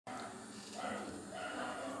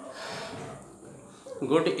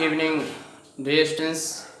Good evening, dear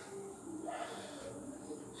students.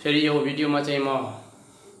 फेरि यो भिडियोमा चाहिँ म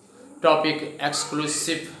topic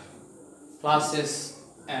exclusive classes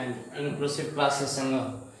and inclusive क्लासेससँग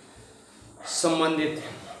सम्बन्धित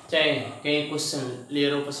चाहिँ केही क्वेसन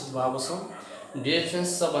लिएर उपस्थित भएको छौँ। डियर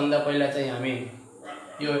स्टुडेन्ट्स, सबभन्दा पहिला चाहिँ हामी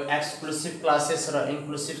यो एक्सक्लुसिभ क्लासेस र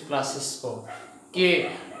इन्क्लुसिभ क्लासेसको के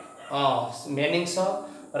मिनिङ छ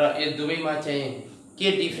र यो दुवैमा चाहिँ के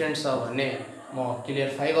डिफरेन्ट छ भन्ने म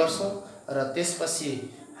क्लियरफाई गर्छु र त्यसपछि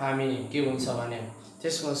हामी के हुन्छ भने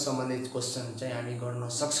त्यसमा सम्बन्धित क्वेसन चाहिँ हामी गर्न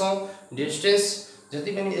सक्छौँ। डिस्टेन्स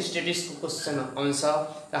जति पनि स्ट्याटिस्टिक्सको क्वेसन आउँछ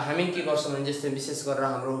र हामी के गर्छौँ भने जस्तै विशेष गरेर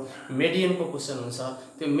हाम्रो मेडियनको क्वेसन हुन्छ।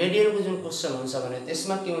 त्यो मेडियनको जुन क्वेसन हुन्छ भने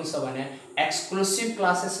त्यसमा के हुन्छ भने एक्सक्लुसिभ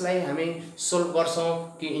क्लासेसलाई हामी सोल्भ गर्छौँ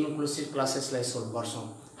कि इन्क्लुसिभ क्लासेसलाई सोल्भ गर्छौँ।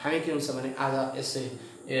 हामी के हुन्छ भने आज यसै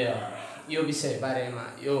यो विषय बारेमा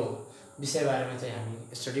चाहिँ हामी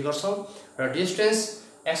स्टडी गर्छौँ। र डिस्टेन्स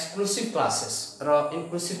एक्सक्लुसिभ क्लासेस र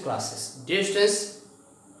इन्क्लुसिभ क्लासेस। डिस्टेन्स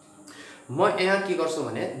म यहाँ के गर्छु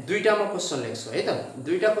भने दुईटामा क्वेसन लेख्छु है त।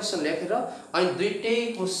 दुईटा क्वेसन लेखेर अनि दुईटै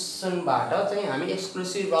क्वेसनबाट चाहिँ हामी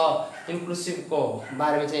एक्सक्लुसिभ र इन्क्लुसिभको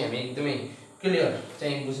बारेमा चाहिँ हामी एकदमै क्लियर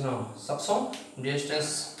चाहिँ बुझ्न सक्छौँ। डिस्टेन्स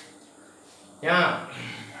यहाँ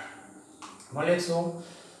म लेख्छु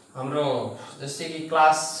हाम्रो जस्तै कि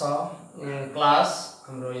क्लास छ, क्लास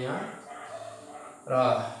हाम्रो यहाँ र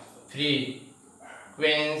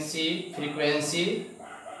frequency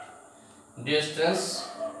distance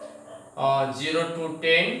 0 to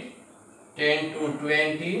 10, 10 to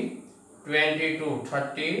 20, 20 to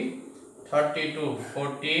 30, 30 to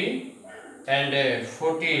 40 and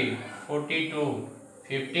 40 to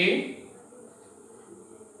 50.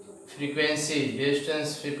 Frequency distance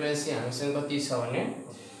frequency हामीसँग कति छ भने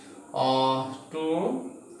 2,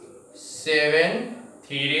 7,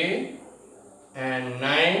 3 and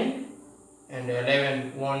 9 and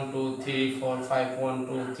 11, 1 2 3 4 5, 1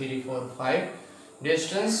 2 3 4 5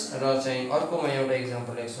 डिस्टेन्स। र चाहिँ अर्को म एउटा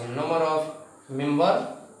इक्जाम्पल लेख्छु नम्बर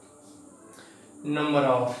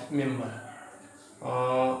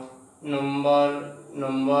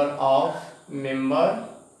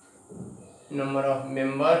अफ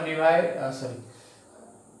मेम्बर डिभाइड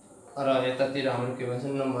र यतातिर हाम्रो के भन्छ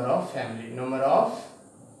नम्बर अफ फ्यामिली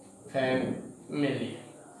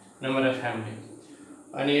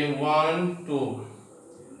अनि 1 2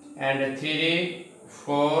 and 3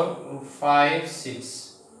 4 5 6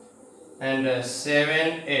 and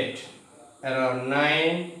 7 8 and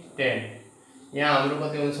 9 10 यहाँ हाम्रो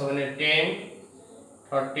कति हुन्छ भने 10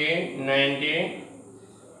 30 90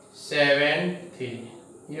 7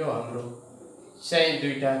 3 यो हाम्रो चाहिँ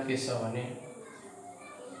दुईटा के छ भने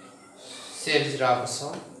सिरिज रहेको छ।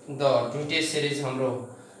 दुईटै सिरिज हाम्रो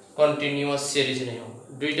कन्टिन्युअस सिरिज नै हो।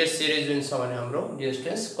 दुईटा सिरिज जुन छ भने हाम्रो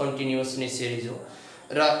डिस्टेन्स कन्टिन्युअस नै सिरिज हो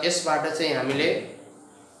र यसबाट चाहिँ हामीले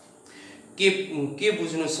के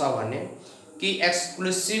बुझ्नु छ भने कि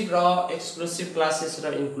एक्सक्लुसिभ क्लासेस र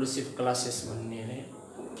इन्क्लुसिभ क्लासेस भन्नेले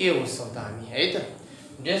के हो त हामी है त।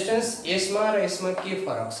 डिस्टेन्स यसमा र यसमा के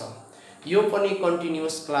फरक छ? यो पनि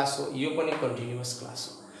कन्टिन्युअस क्लास हो, यो पनि कन्टिन्युअस क्लास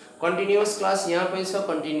हो। कन्टिन्युअस क्लास यहाँ पनि छ,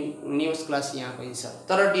 कन्टिन्युअस क्लास यहाँ पनि छ।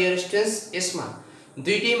 तर डिस्टेन्स यसमा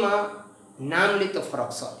दुईटैमा नामले त फरक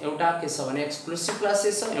छ। एउटा के छ भने एक्सक्लुसिभ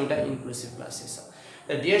क्लासेस छ, एउटा इन्क्लुसिभ क्लासेस छ।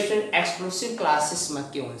 र डिस्टेन्स एक्सक्लुसिभ क्लासेसमा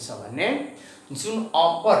के हुन्छ भने जुन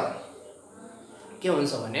अप्पर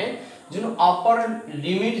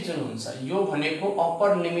लिमिट जुन हुन्छ यो भनेको upper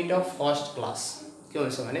limit of first class के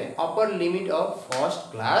हुन्छ भने upper limit of first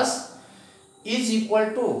class is equal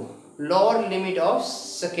to lower limit of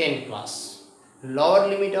second class. Lower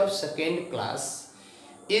limit of second class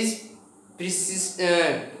is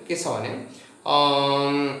के छ भने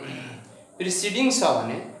प्रिसिडिङ छ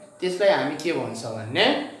भने त्यसलाई हामी के भन्छ भने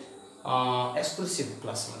एक्सक्लुसिभ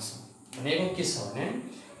क्लास भन्छ। भनेको के छ भने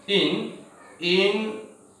इन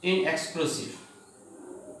एक्सक्लुसिभ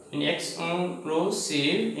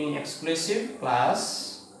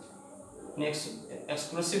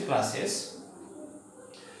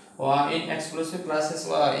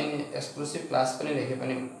क्लास पनि लेखे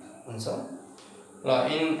पनि हुन्छ। ल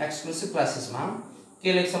इन एक्सक्लुसिभ क्लासेसमा के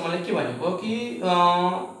लेख्छ मैले के भनेको कि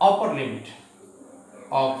upper limit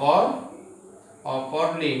of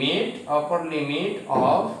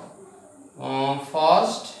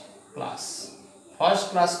first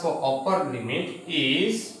class को upper limit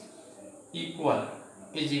is equal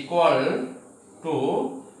two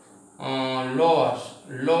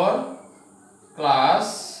lower class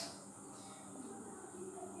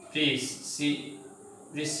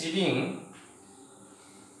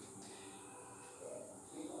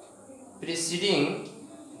preceding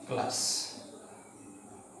class.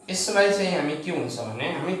 यसलाई चाहिँ हामी के हुन्छ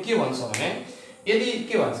भने हामी के भन्छौँ भने यदि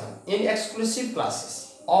के भन्छ in exclusive classes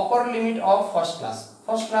upper limit of first class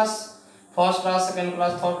second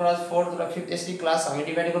class third class fourth र फिफ्थ यसरी क्लास हामी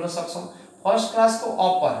डिभाइड गर्न सक्छौं। फर्स्ट क्लास को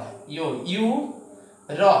अपर यो यू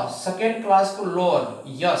र सेकेन्ड क्लास को लोअर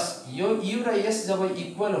यस, यो यू र यस जब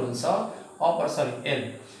इक्वल हुन्छ अपर सरी एल,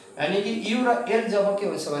 यानी कि यू र एल जब के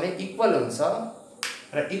हुन्छ भने इक्वल हुन्छ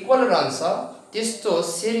र इक्वल रहन्छ त्यस्तो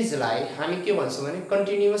सिरिजलाई हामी के भन्छौं भने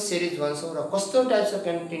कन्टिन्युअस सिरिज भन्छौं। र कस्तो टाइप्स अफ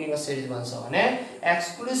कन्टिन्युअस सिरिज भन्छौं भने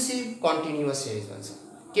एक्सक्लुसिभ कन्टिन्युअस सिरिज भन्छौं।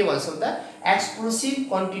 के भन्छौं त एक्सक्लुसिभ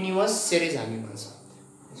कन्टिन्युअस सिरिज हामी भन्छौं।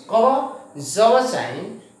 कब जब चाहिँ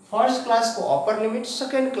फर्स्ट क्लास को अपर लिमिट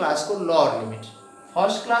सेकेन्ड क्लास को लोअर लिमिट,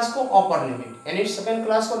 फर्स्ट क्लास को अपर लिमिट यानी सेकेन्ड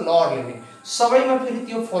क्लास को लोअर लिमिट सबैमा फेरि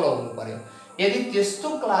त्यो फलो हुनु पर्यो। यदि त्यस्तो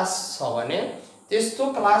क्लास छ भने त्यस्तो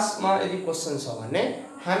क्लासमा यदि क्वेशन छ भने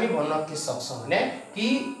हामी भन्न के सक्छौं भने कि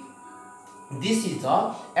this is the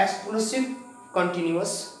exclusive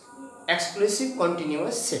continuous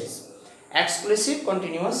series, exclusive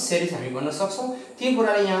continuous series हामी भन्न सक्छौं। ती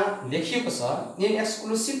कुराले यहाँ लेखिएको छ in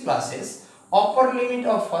exclusive classes upper limit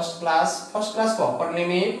of first class को upper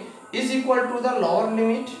limit is equal to the lower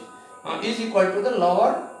limit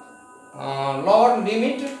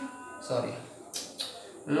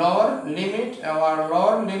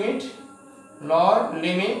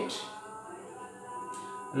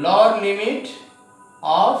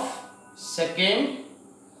of second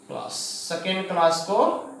class को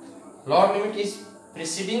lower limit is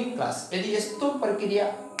preceding class। यदि यस्तो प्रक्रिया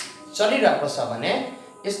चलिरहेको छ भने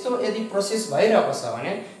यस्तो यदि प्रोसेस भइरहेको छ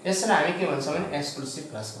भने त्यसलाई हामी के भन्छौं भने एक्सक्लुसिभ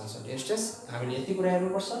क्लास भन्छौं। डियर स्टुडेन्ट्स हामीले यति कुरा हेर्नु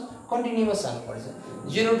पर्छ, कन्टिन्युअस जानु पर्छ।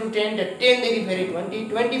 0 to 10 10 देखि फेरि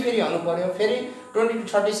 20 फेरि आउनु पर्यो, फेरि 20 to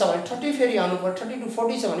 30 छ भने 30 फेरि आउनु पर्यो, 30 to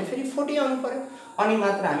 40 छ भने फेरि 40 आउनु पर्यो, अनि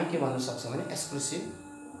मात्र हामी के भन्न सक्छौं भने एक्सक्लुसिभ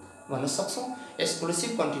भन्न सक्छौं,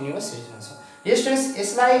 exclusive continuous series भन्छौं। Dear students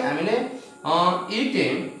यसलाई हामीले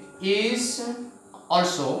E10 is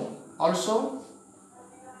also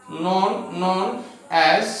known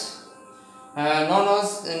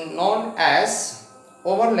as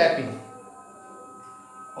overlapping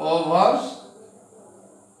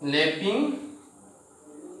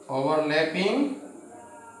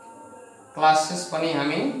classes पनि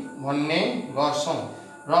हामी भन्ने गर्छौं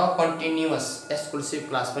र कन्टिन्युअस एक्सक्लुसिभ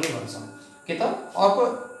क्लास पनि भन्छौं। के त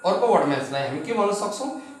अर्को वर्डमा यसलाई हामी के भन्न सक्छौं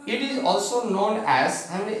it is also known as,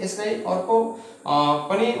 हामीले यसलाई अर्को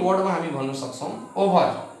पनि वर्डमा हामी भन्न सक्छौं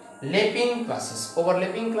ओभरल्यापिङ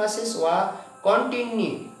क्लासेस वा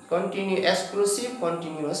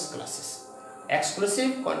एक्सक्लुसिभ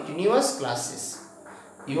कन्टिन्युअस क्लासेस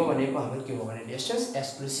यो भनेको हाम्रो के हो भने डिस्टेन्स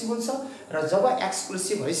एक्सक्लुसिभ हुन्छ र जब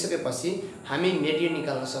एक्सक्लुसिभ भइसकेपछि हामी मेडियन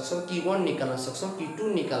निकाल्न सक्छौं, T1 निकाल्न सक्छौं, T2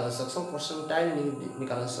 निकाल्न सक्छौं, पर्सेन्टाइल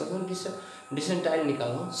निकाल्न सक्छौं, डिसेन्टाइल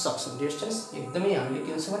निकाल्न सक्छौं। डिस्टेन्स एकदमै हामीले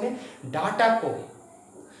के हुन्छ भने डाटाको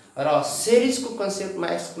र सिरिजको कन्सेप्टमा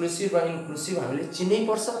एक्सक्लुसिभ र इन्क्लुसिभ हामीले चिन्नै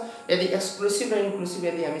पर्छ। यदि एक्सक्लुसिभ र इन्क्लुसिभ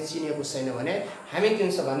यदि हामी चिनेको छैन भने हामी के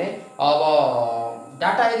हुन्छ भने अब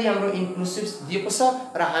डाटा यदि हाम्रो इन्क्लुसिभ दिएको छ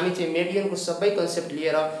र हामी चाहिँ मेडियनको सबै कन्सेप्ट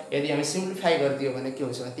लिएर यदि हामी सिम्प्लिफाई गरिदियो भने के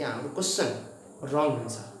हुन्छ भने त्यहाँ हाम्रो क्वेशन रङ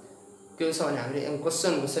हुन्छ। के हुन्छ भने हामीले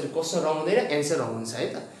क्वेशन रङ हुँदैन, एन्सर रङ हुन्छ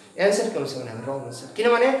है त। एन्सर के हुन्छ भने हाम्रो रङ हुन्छ,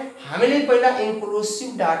 किनभने हामीले पहिला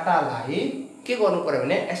इन्क्लुसिभ डाटालाई के गर्नु पर्यो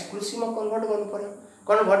भने एक्सक्लुसिभमा कन्भर्ट गर्नु पर्यो।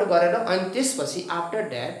 कन्भर्ट गरेर अनि त्यसपछि after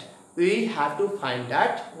that we have to find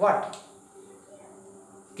that what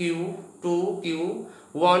Q2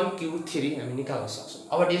 Q1 Q3 हामी निकाल्न सक्छौं।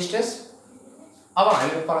 अब डिस्टेन्स अब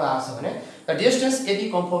हामीले पर आछ भने त डिस्टेन्स यदि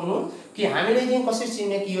कन्फर्म हो कि हामीले चाहिँ कसरी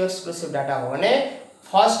चिन्ने कि यो एक्सक्लुसिभ डाटा हो भने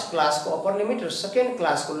फर्स्ट क्लास को अपर लिमिट र सेकेन्ड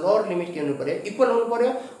क्लास को लोअर लिमिट के हुनु पर्यो इक्वल हुनु पर्यो।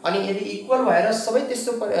 अनि यदि इक्वल भएर सबै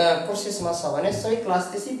त्यस्तो प्रोसेसमा छ भने सबै क्लास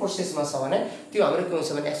त्यसै प्रोसेसमा छ भने त्यो हाम्रो के हुन्छ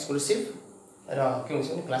भने एक्सक्लुसिभ र के हुन्छ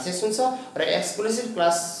भने क्लासेस हुन्छ र एक्सक्लुसिभ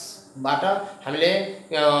क्लासबाट हामीले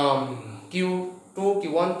Q2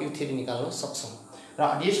 Q1 Q3 निकाल्न सक्छौं। र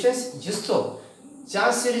डिस्टेन्स जस्तो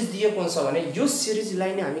जहाँ सिरिज दिएको हुन्छ भने यो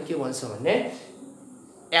सिरिजलाई नै हामी के भन्छौं भने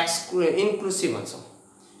इन्क्लुसिभ भन्छौं।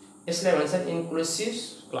 यसलाई भन्छ इन्क्लुसिभ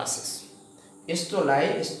क्लासेस।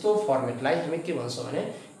 यस्तो फर्मेटलाई हामी के भन्छौं भने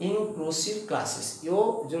इन्क्लुसिभ क्लासेस। यो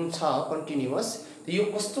जुन छ कन्टिन्युअस यो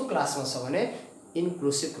कस्तो क्लासमा छ भने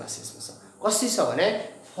इन्क्लुसिभ क्लासेसमा छ। कसरी छ भने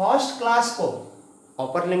फर्स्ट क्लास को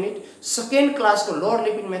अपर लिमिट सेकेन्ड क्लास को लोअर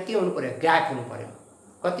लिमिटमा के हुनु पर्यो ग्याप हुनु पर्यो।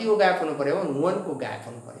 कति को ग्याप हुनु पर्यो 1 को ग्याप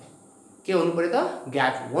हुनु पर्यो। के हुनु पर्यो त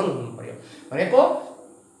ग्याप 1 हुनु पर्यो भनेको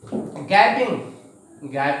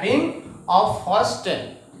gapping of first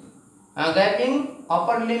gapping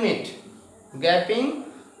upper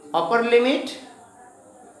limit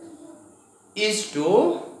is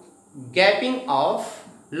to gapping of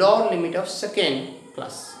lower limit of second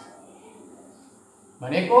class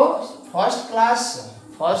भनेको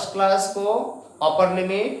फर्स्ट क्लासको अप्पर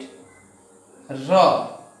लिमिट र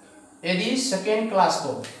यदि सेकेन्ड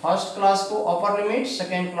क्लासको फर्स्ट क्लासको अप्पर लिमिट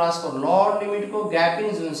सेकेन्ड क्लासको लोअर लिमिटको ग्यापिङ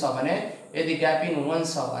जुन छ भने यदि ग्यापिङ 1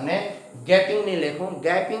 छ भने ग्यापिङ नै लेखौँ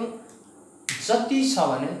ग्यापिङ जति छ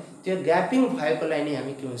भने त्यो ग्यापिङ भएकोलाई नै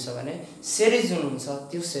हामी के हुन्छ भने सिरिज जुन हुन्छ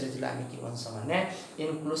त्यो सिरिजलाई हामी के भन्छ भने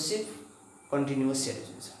इन्क्लुसिभ कन्टिन्युअस सिरिज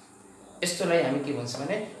हुन्छ यस्तोलाई हामी के भन्छ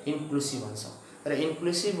भने इन्क्लुसिभ भन्छौँ र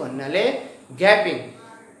इन्क्लुसिभ भन्नाले ग्यापिङ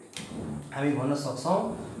हामी भन्न सक्छौँ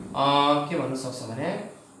के भन्न सक्छौँ भने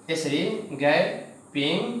यसरी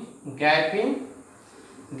gapping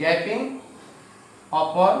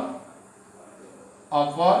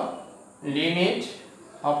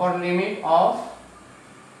upper limit of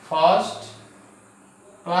first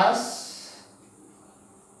class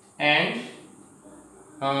and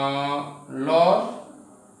lower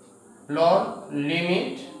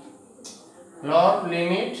limit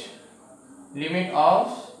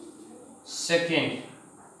of second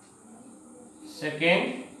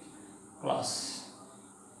class.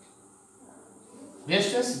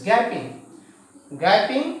 Distance gapping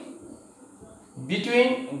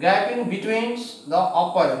between the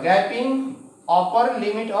upper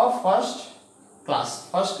limit of first class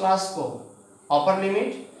को upper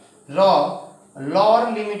limit र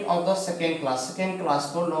lower limit of the second class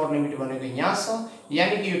को lower limit भनेको यहाँ छ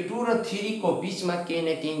यानी कि यो 2 र 3 को बीचमा केही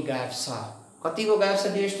न केही ग्याप छ कतिको ग्याप छ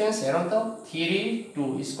डिस्टेन्स हेरौँ त 3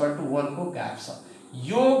 2 = 1 को ग्याप छ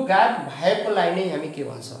यो ग्याप भएकोलाई नै हामी के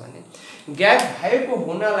भन्छौँ भने ग्याप भएको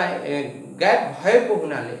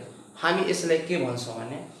हुनाले हामी यसलाई के भन्छौँ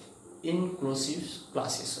भने इन्क्लुसिभ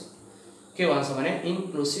क्लासेस हो के भन्छौँ भने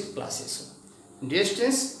इन्क्लुसिभ क्लासेस हो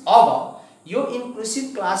डिस्टेन्स अब यो इन्क्लुसिभ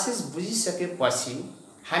क्लासेस बुझिसकेपछि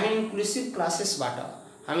हामी इन्क्लुसिभ क्लासेसबाट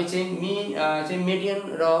हामी चाहिँ मिडियन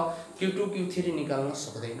र Q2 Q3 निकाल्न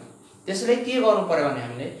सक्दैनौँ त्यसैले के गर्नु पर्यो भने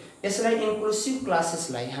हामीले यसलाई इन्क्लुसिभ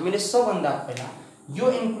क्लासेसलाई हामीले सबभन्दा पहिला यो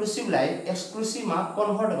इन्क्लुसिभलाई एक्सक्लुसिभमा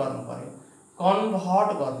कन्भर्ट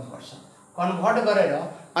गर्नुपर्छ कन्भर्ट गरेर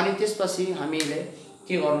अनि त्यसपछि हामीले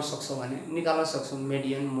के गर्न सक्छौँ भने निकाल्न सक्छौँ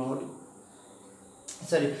मिडियन मोड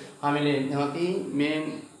हामीले मेन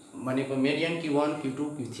भनेको मिडियन Q1 Q2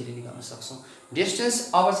 Q3 निकाल्न सक्छौँ डिस्टेन्स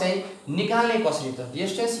अब चाहिँ निकाल्ने कसरी त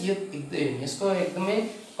डिस्टेन्स यसको एकदमै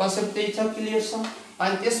कन्सेप्ट त्यही छ क्लियर छ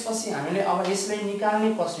अनि त्यसपछि हामीले अब यसलाई निकाल्ने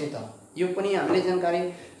कसरी त यो पनि हामीले जानकारी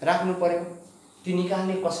राख्नु पर्यो त्यो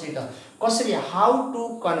निकाल्ने कसरी how to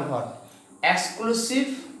convert exclusive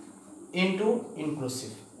into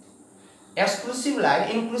inclusive एक्सक्लुसिभलाई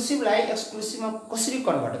एक्सक्लुसिभमा कसरी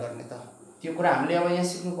कन्भर्ट गर्ने त त्यो कुरा हामीले अब यहाँ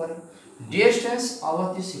सिक्नु पर्यो डिस्टेन्स अब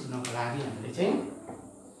त्यो सिक्नको लागि हामीले चाहिँ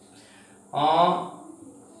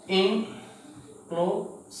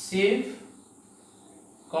inclusive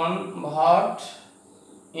convert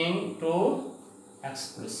into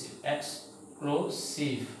exclusive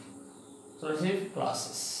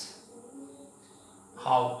classes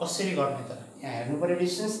how कसरी गर्ने त यहाँ हेर्नु पर्यो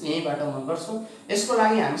डिस्टेन्स यहीँबाट म गर्छु यसको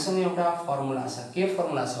लागि हामीसँग एउटा फर्मुला छ के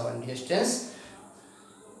फर्मुला छ भने डिस्टेन्स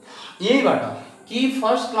यहीँबाट कि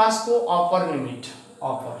फर्स्ट क्लास को upper limit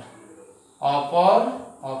of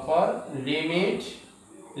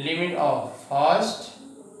first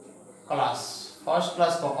class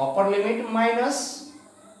को upper limit minus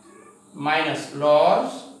lower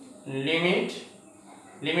limit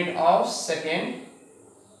of second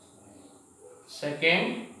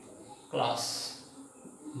class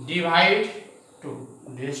divide two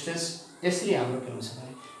distance यसरी हाम्रो के हुन्छ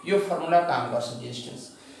भने यो फर्मुला काम गर्छ distance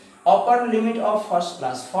upper limit of first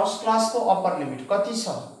class को अप्पर लिमिट कति छ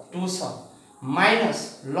 2 छ minus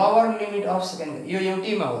lower limit of second यो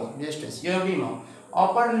एउटैमा हो डिस्टेंस यो एउटैमा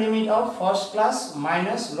upper limit of first class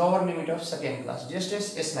minus lower limit of second class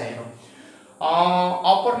distance यसलाई हेरौँ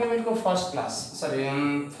अप्पर लिमिट को फर्स्ट क्लास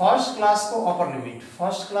को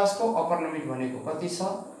अप्पर लिमिट भनेको कति छ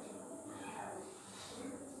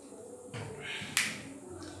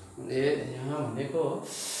यहाँ भनेको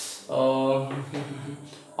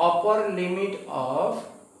अप्पर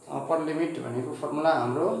लिमिट भनेको फर्मुला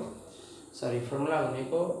हाम्रो फर्मुला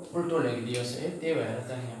भनेको उल्टो लेखिदियो है त्यही भएर त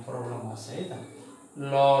यहाँ प्रब्लम हुन्छ है त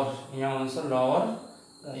लोअर यहाँ हुन्छ लोअर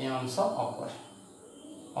र यहाँ हुन्छ upper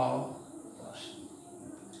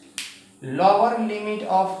lower limit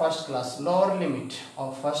of first class lower limit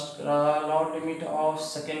of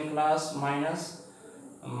second class minus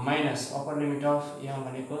upper limit of यहाँ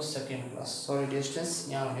भनेको सेकेन्ड क्लास सरी डिस्टेंस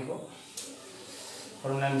यहाँ भनेको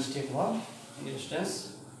फर्मुला मिस्टेक भयो डिस्टेंस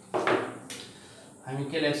हामी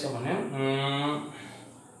के लेख्छौँ भने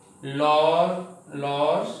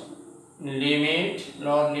lower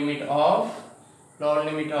lower limit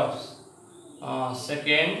of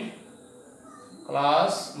second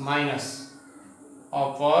class minus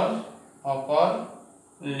upper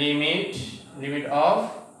limit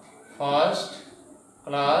of first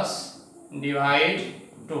class divide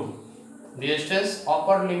 2 distance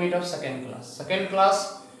upper limit of second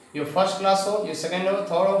class यो फर्स्ट क्लास हो, यो सेकेंड हो,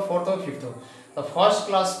 थर्ड हो, फोर्थ हो, फिफ्थ हो। तो फर्स्ट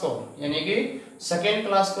क्लास को यानी कि सेकेंड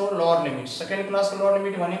क्लास को लोअर लिमिट, सेकेंड क्लास को लोअर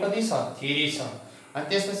लिमिट भने कति छ 3 छ। अनि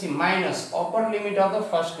त्यसपछि minus upper limit of the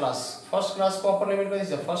first class को अप्पर लिमिट कति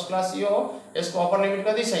छ, फर्स्ट क्लास यो हो, यसको अप्पर लिमिट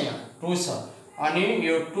कति छ यहाँ 2 छ। अनि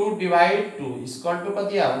यो 2 डिवाइड 2 इक्वल टु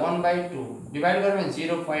कति आ 1/2 डिवाइड गर्यो भने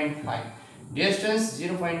 0.5 डिस्टेंस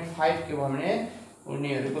 0.5 के भने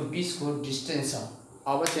उनीहरुको बीचको डिस्टेंस छ।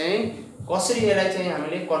 अब चाहिँ कसरी यसलाई चाहिँ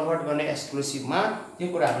हामीले कन्भर्ट गर्ने एक्सक्लुसिभमा त्यो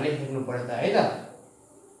कुरा हामीले हेर्नु पर्यो त है त।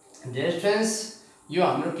 डिस्टेंस यो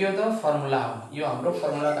हाम्रो के हो त फर्मुला हो, यो हाम्रो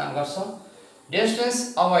फर्मुला काम गर्छ।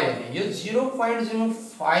 डिस्टेंस अब हेर्ने यो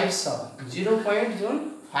 0.05 छ,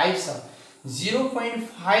 0.5 छ।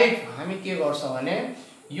 0.5 हामी के गर्छौं भने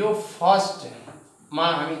यो फर्स्ट मा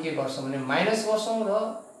हामी के गर्छौं भने माइनस गर्छौं र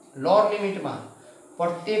लोअर लिमिटमा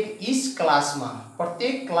प्रत्येक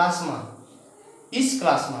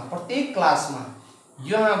क्लासमा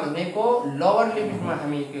यहाँ भनेको लोअर लिमिटमा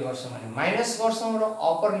हामी के गर्छौं भने माइनस गर्छौं र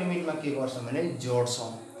अप्पर लिमिटमा के गर्छौं भने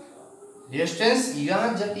जोड्छौं। डिस्टेंस यहाँ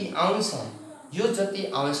जति आउँछ यो जति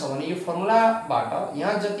आउँछ भने यो फर्मुलाबाट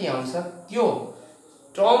यहाँ जति आउँछ त्यो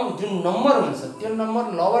टर्म जुन नम्बर हुन्छ त्यो नम्बर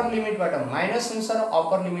लोअर लिमिटबाट माइनस हुन्छ र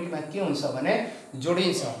अप्पर लिमिटमा के हुन्छ भने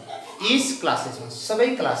जोडिन्छ। इच क्लासेसमा सबै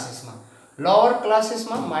क्लासेसमा लोअर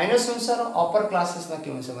क्लासेसमा माइनस हुन्छ र अप्पर क्लासेसमा के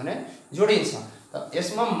हुन्छ भने जोडिन्छ। त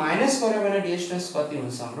यसमा माइनस गर्यो भने डिस्टेंस कति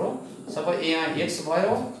हुन्छ हाम्रो सबै यहाँ x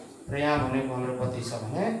भयो र यहाँ भनेको हाम्रो कति छ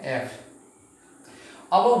भने f।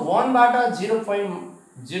 अब 1 बाट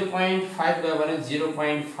 0.5 गयो भने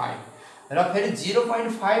 0.5 र फेरि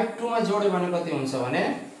 0.52 मा जोड्यो भने कति हुन्छ भने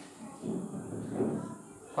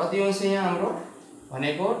कति हुन्छ यहाँ हाम्रो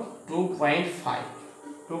भनेको 2.5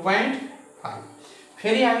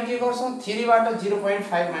 फेरि हामी के गर्छौं 3 बाट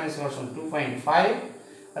 0.5 माइनस गर्छौं 2.5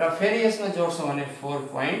 र फेरि यसमा जोड्छौं भने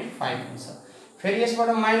 4.5 हुन्छ। फेरि यसबाट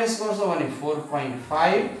माइनस गर्छौं भने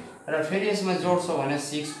 4.5 र फेरि यसमा जोड्छौं भने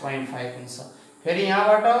 6.5 हुन्छ। फेरि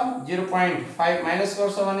यहाँबाट 0.5 माइनस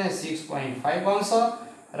गर्छौं भने 6.5 आउँछ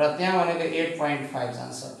र त्यहाँ भनेको 8.5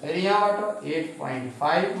 जान्छ। फेरि यहाँबाट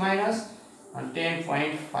 8.5 माइनस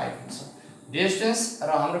 10.5 हुन्छ। डिस्टेंस र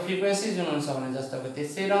हाम्रो फ्रिक्वेन्सी जुन हुन्छ भने जस्तोको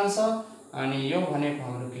त्यसै रहन्छ। अनि यो भनेको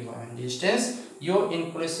हाम्रो के भयो भने डिस्टेंस यो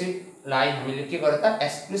इन्क्लुसिभ लाई हामीले के गर्यो त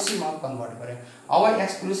एक्सक्लुसिभ मा कन्भर्ट गर्यो। अब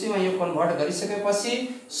एक्सक्लुसिभ मा यो कन्भर्ट गरिसकेपछि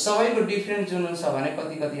सबैको डिफरेन्स जुन हुन्छ भने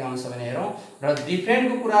कति कति आउँछ भने हेरौं र डिफरेन्ट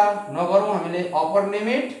को कुरा नगरौं हामीले upper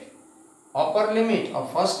limit of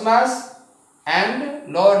first class and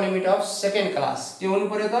lower limit of second class त्यो हुनु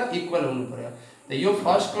पर्यो त इक्वल हुनु पर्यो। त यो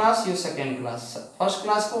फर्स्ट क्लास यो सेकेन्ड क्लास, फर्स्ट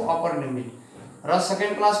क्लास को अप्पर लिमिट र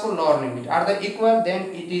सेकेन्ड क्लास को lower limit are the equal then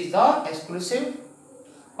it is the exclusive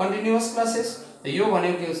continuous classes. त यो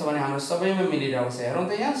भनेको के छ भने हाम्रो सबैमा मिलिरहेको छ। हेरौं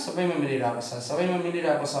त यहाँ सबैमा मिलिरहेको छ। सबैमा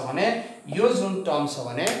मिलिरहेको छ भने यो जुन टर्म छ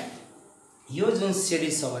भने यो जुन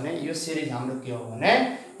सिरिज छ भने यो सिरिज हाम्रो के हो भने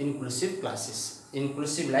इन्क्लुसिभ क्लासेस।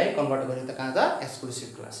 इन्क्लुसिभलाई कन्भर्ट गर्यो त कहाँ त एक्सक्लुसिभ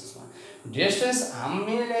क्लासेसमा। डिस्टेंस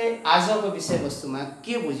हामीले आजको विषयवस्तुमा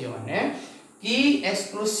के बुझ्यो भने कि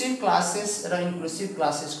एक्सक्लुसिभ क्लासेस र इन्क्लुसिभ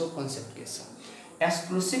क्लासेसको कन्सेप्ट के छ।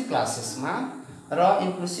 एक्सक्लुसिभ क्लासेसमा र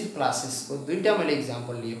इन्क्लुसिभ क्लासेसको दुईटा मैले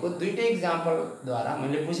एक्जाम्पल लिएको, दुईटै एक्जाम्पल द्वारा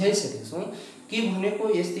मैले बुझाइसकेको छु कि भनेको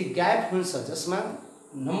यस्तै ग्याप हुन्छ जसमा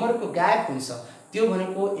नम्बरको ग्याप हुन्छ त्यो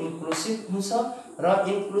भनेको इन्क्लुसिभ हुन्छ र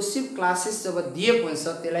इन्क्लुसिभ क्लासेस जब दिएको हुन्छ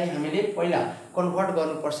त्यसलाई हामीले पहिला कन्भर्ट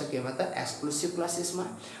गर्नुपर्छ केमा त एक्सक्लुसिभ क्लासेसमा।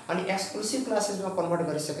 अनि एक्सक्लुसिभ क्लासेसमा कन्भर्ट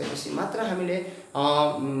गरिसकेपछि मात्र हामीले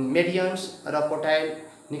मेडियन्स र क्वोटाइल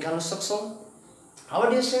निकाल्न सक्छौं। अब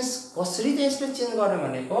डिस्टेंस कसरी त यसले चेन्ज गर्ने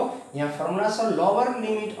भनेको यहाँ फर्मुला छ lower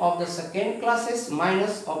limit of the second classes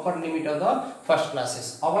minus upper limit of the first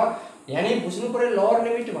classes. अब यानी बुझ्नु पर्यो लोअर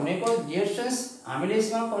लिमिट भनेको डिस्टेंस हामीले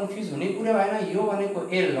यसमा कन्फ्युज हुने कुरा भएन। यो भनेको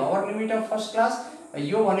a lower limit of first class,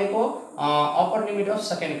 यो भनेको upper limit of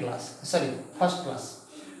second class first class.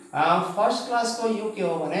 First class को यो के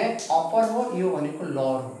हो भने अप्पर हो, यो भनेको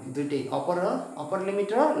लोअर हो। दुईटै अप्पर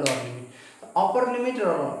लिमिट र लोअर लिमिट। अप्पर लिमिट र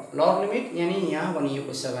लोअर लिमिट यानी यहाँ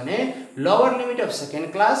भनिएको छ भने lower limit of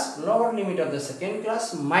second class, lower limit of the second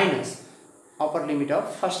class minus upper limit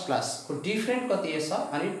of first क्लासको डिफरेन्ट कति छ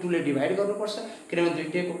अनि 2 ले डिभाइड गर्नुपर्छ किनभने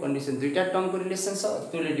दुईटैको कन्डिसन दुईटा टर्मको रिलेसन छ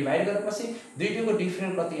 2 ले डिभाइड गरेपछि दुईटैको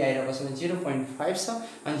डिफरेन्ट कति आइरहेको छ भने 0.5 छ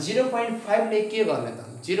अनि 0.5 ले के गर्ने त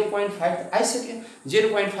 0.5 आइसक्यो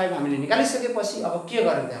 0.5 हामीले निकालिसकेपछि अब के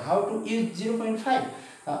गर्ने त हाउ टु युज 0.5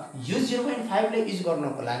 यो 0.5 ले युज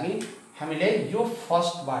गर्नको लागि हामीले यो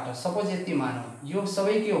फर्स्टबाट सपोज यति मानौं यो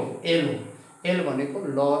सबै के हो एल हो एल भनेको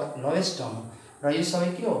लोवेस्ट टर्म हो र यो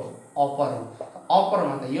सबै के हो अप्पर हो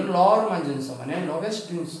अप्परमा त यो लोअरमा जुन छ भने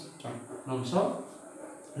लोवेस्ट जुन हुन्छ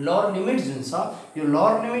लोअर लिमिट जुन छ यो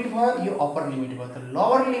लोअर लिमिट भयो यो अप्पर लिमिट भयो त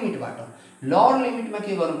लोअर लिमिटमा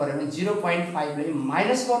के गर्नु पर्यो भने 0.5 ले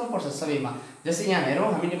माइनस गर्नुपर्छ सबैमा जस्तै यहाँ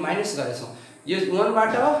हेरौं हामीले माइनस गरेछौं यो 1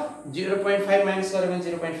 बाट 0.5 माइनस गर्यो भने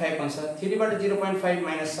 0.5 बन्छ 3 बाट 0.5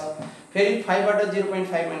 माइनस छ फेरि 5 बाट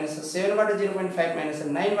 0.5 माइनस छ 7 बाट 0.5 माइनस छ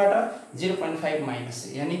 9 बाट 0.5 माइनस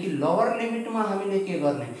छ यानी कि लोअर लिमिटमा हामीले के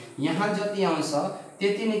गर्ने यहाँ जति आउँछ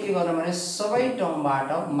त्यति नै के गर्ने भने सबै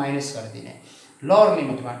टर्मबाट माइनस गरिदिने लोअर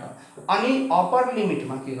लिमिटबाट अनि अप्पर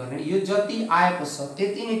लिमिटमा के गर्ने यो जति आएको छ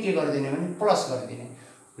त्यति नै के गरिदिने भने प्लस गरिदिने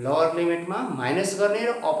लोअर लिमिटमा माइनस गर्ने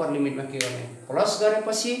र अप्पर लिमिटमा के गर्ने प्लस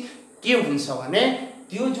गरेपछि के हुन्छ भने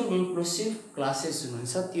त्यो जुन इन्क्लुसिभ क्लासेस जुन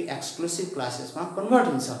हुन्छ त्यो एक्सक्लुसिभ क्लासेसमा कन्भर्ट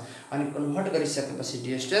हुन्छ अनि कन्भर्ट गरिसकेपछि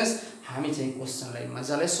डियर स्टुडेन्ट्स हामी चाहिँ क्वेशनलाई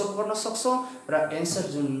मजाले सोल्भ गर्न सक्छौं र एन्सर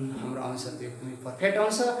जुन हाम्रो आउँछ त्यो एकदमै परफेक्ट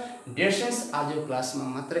आउँछ डियर स्टुडेन्ट्स आजको क्लासमा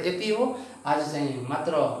मात्र यति हो आज चाहिँ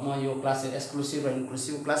मात्र म यो क्लास एक्सक्लुसिभ र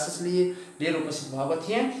इन्क्लुसिभ क्लासेस लिएर उपस्थित भएको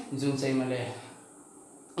थिएँ जुन चाहिँ मैले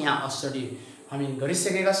यहाँ स्टडी हामी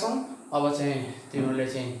गरिसकेका छौं अब चाहिँ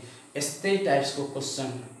तिमीहरूले चाहिँ यस्तै टाइप्सको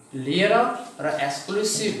क्वेशन लिएर र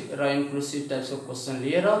एक्सक्लुसिभ र इन्क्लुसिभ टाइप्सको क्वेशन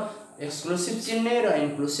लिएर एक्सक्लुसिभ चिन्ने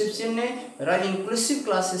र इन्क्लुसिभ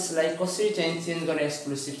क्लासेसलाई कसरी चाहिँ चेन्ज गर्ने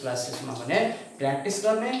एक्सक्लुसिभ क्लासेसमा भने प्र्याक्टिस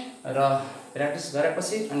गर्ने र प्र्याक्टिस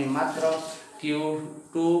गरेपछि अनि मात्र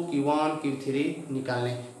Q2 Q1 Q3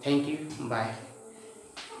 निकाल्ने थ्यांक यू बाय